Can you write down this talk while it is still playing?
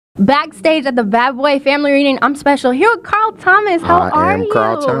backstage at the Bad Boy family reunion. I'm Special here with Carl Thomas. How are you? I am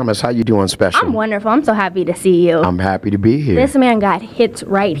Carl Thomas. How you doing, Special? I'm wonderful. I'm so happy to see you. I'm happy to be here. This man got hits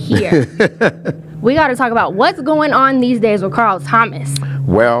right here. We got to talk about what's going on these days with Carl Thomas.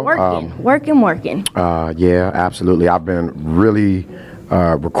 Well, working. Yeah, absolutely. I've been really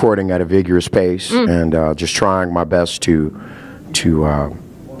recording at a vigorous pace and just trying my best to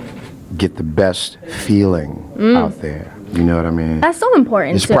get the best feeling out there. You know what I mean? That's so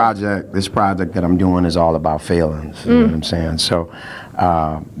important. This project that I'm doing is all about feelings. You know what I'm saying? So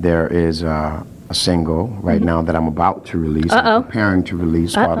there is a single right now that I'm about to release, I'm preparing to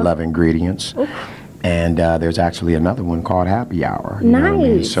release, called Love Ingredients. And there's actually another one called Happy Hour. You know what I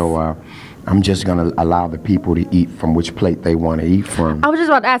mean? So I'm just going to allow the people to eat from which plate they want to eat from. I was just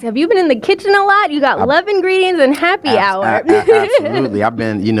about to ask, have you been in the kitchen a lot? You got Love Ingredients and Happy Hour. Absolutely. I've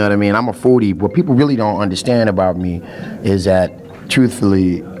been, you know what I mean? I'm a foodie. What people really don't understand about me is that,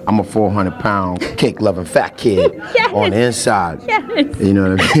 truthfully, I'm a 400-pound cake-loving fat kid on the inside. Yes. You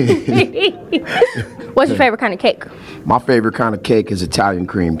know what I mean? What's your favorite kind of cake? My favorite kind of cake is Italian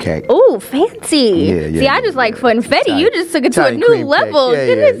cream cake. Ooh, fancy. Yeah. See, I just like funfetti. You just took it to a new level.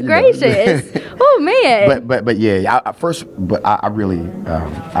 Goodness gracious. Oh, man. But yeah, I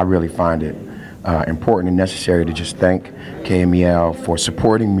really find it important and necessary to just thank KMEL for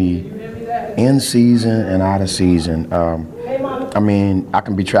supporting me in season and out of season. I mean, I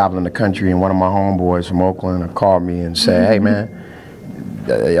can be traveling the country and one of my homeboys from Oakland will call me and say, hey, man,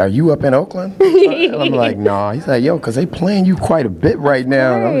 are you up in Oakland? And I'm like, no. He's like, yo, because they playing you quite a bit right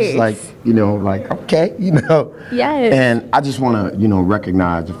now. And I was like, okay, Yes. And I just want to,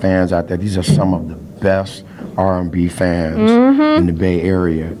 recognize the fans out there. These are some of the best R&B fans in the Bay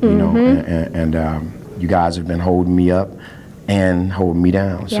Area, and you guys have been holding me up and holding me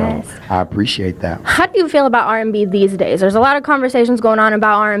down. Yes. So I appreciate that. How do you feel about R&B these days? There's a lot of conversations going on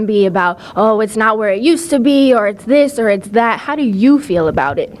about R&B, about, oh, it's not where it used to be, or it's this, or it's that. How do you feel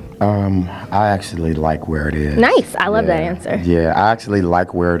about it? I actually like where it is. Nice. I love that answer. Yeah, I actually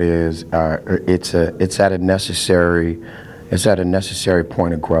like where it is. It's at a necessary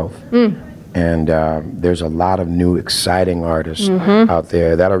point of growth. And there's a lot of new exciting artists out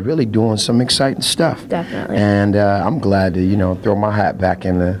there that are really doing some exciting stuff. Definitely. And I'm glad to throw my hat back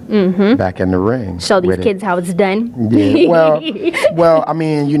in the ring. Show these kids how it's done. Yeah. Well, I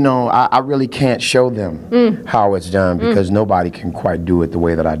mean, I really can't show them how it's done because nobody can quite do it the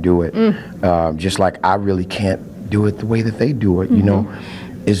way that I do it. Just like I really can't do it the way that they do it.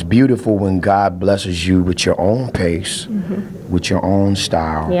 It's beautiful when God blesses you with your own pace, with your own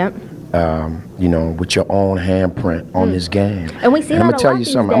style. Yep. With your own handprint on this game. And we see that I'm gonna tell you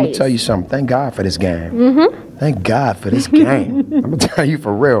these something. I'm gonna days. tell you something. Thank God for this game. Thank God for this game. I'm gonna tell you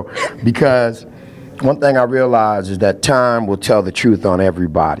for real, because one thing I realize is that time will tell the truth on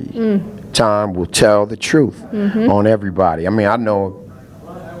everybody. Time will tell the truth on everybody. I mean, I know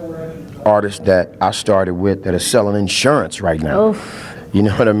artists that I started with that are selling insurance right now. Oof. You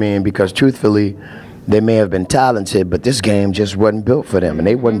know what I mean? Because truthfully, they may have been talented, but this game just wasn't built for them, and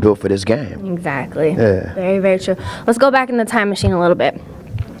they wasn't built for this game. Exactly. Yeah. Very, very true. Let's go back in the time machine a little bit.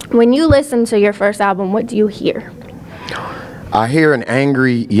 When you listen to your first album, what do you hear? I hear an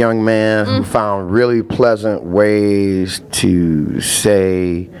angry young man who found really pleasant ways to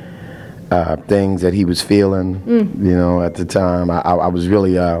say things that he was feeling, at the time. I was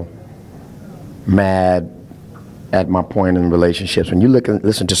really mad at my point in relationships. When you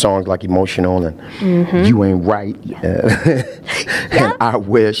listen to songs like Emotional and You Ain't Right and I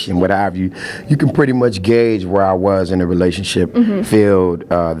Wish and what have you, you can pretty much gauge where I was in the relationship field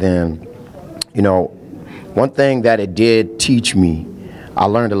then. One thing that it did teach me, I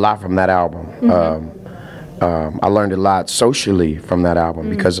learned a lot from that album. I learned a lot socially from that album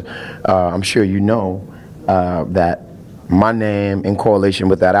because I'm sure that my name in correlation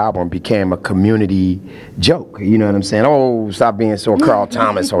with that album became a community joke. You know what I'm saying? Oh, stop being so Carl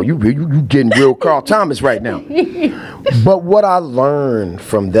Thomas. Oh, you getting real Carl Thomas right now. But what I learned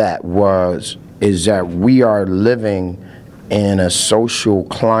from that is that we are living in a social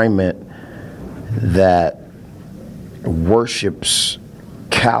climate that worships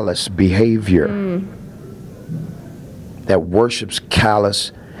callous behavior. That worships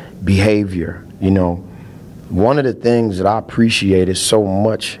callous behavior, One of the things that I appreciated so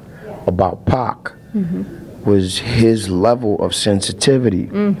much about Pac was his level of sensitivity.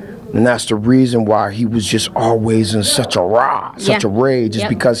 And that's the reason why he was just always in such a rage, is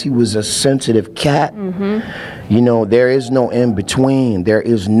because he was a sensitive cat. There is no in between. There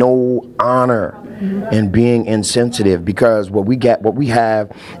is no honor in being insensitive, because what we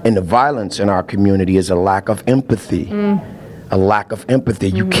have in the violence in our community is a lack of empathy. a lack of empathy.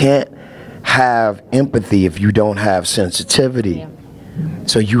 You can't have empathy if you don't have sensitivity.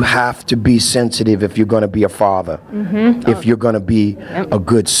 So you have to be sensitive if you're going to be a father, if you're going to be a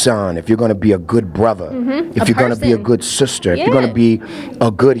good son, if you're going to be a good brother, if you're going to be a good sister, if you're going to be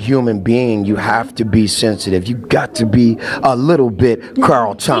a good human being, you have to be sensitive. You got to be a little bit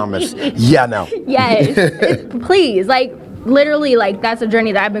Carl Thomas. Yeah, no. Yes. Please, like, literally, like, that's a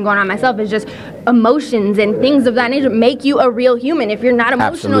journey that I've been going on myself, is just emotions and things of that nature make you a real human. If you're not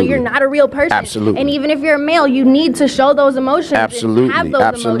emotional, you're not a real person. Absolutely. And even if you're a male, you need to show those emotions. Absolutely. And have those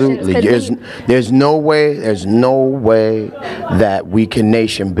Absolutely. emotions. There's no way that we can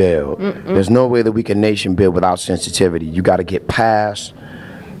nation build. There's no way that we can nation build without sensitivity. You got to get past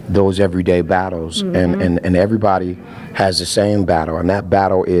those everyday battles, and everybody has the same battle, and that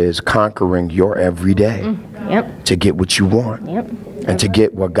battle is conquering your everyday to get what you want and to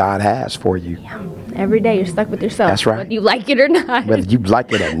get what God has for you. Every day you're stuck with yourself. That's right. Whether you like it or not. Whether you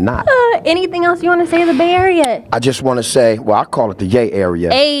like it or not. Anything else you want to say in the Bay Area? I just want to say, well, I call it the Yay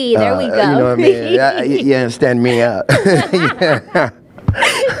area. Hey, there we go. You know what I mean? You understand me? Yes.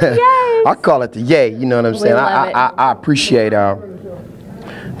 I call it the Yay. You know what I'm saying? I appreciate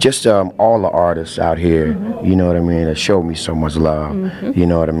just all the artists out here, you know what I mean, that show me so much love. You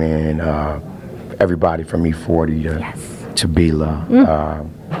know what I mean? Everybody from E40 to Bila,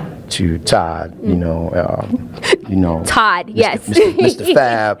 to Todd, you know, Todd, yes. Mr.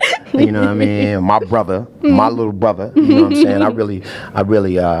 Fab, you know what I mean, my brother, my little brother, you know what I'm saying? I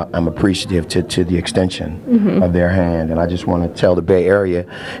really am appreciative to the extension of their hand, and I just want to tell the Bay Area,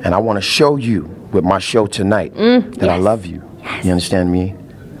 and I want to show you with my show tonight that I love you. You understand me?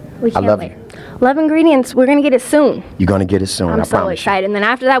 I love you. Love Ingredients, we're going to get it soon. You're going to get it soon, I'm I so promise excited. And then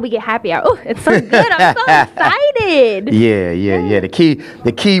after that, we get happy hour. Oh, it's so good. I'm so excited. Yeah.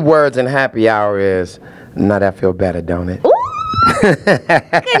 The key words in happy hour is, now that feel better, don't it? Ooh.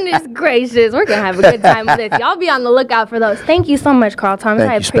 Goodness gracious. We're going to have a good time with this. Y'all be on the lookout for those. Thank you so much, Carl Thomas.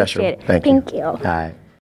 Thank I you, appreciate special. it. Thank you. You. All right.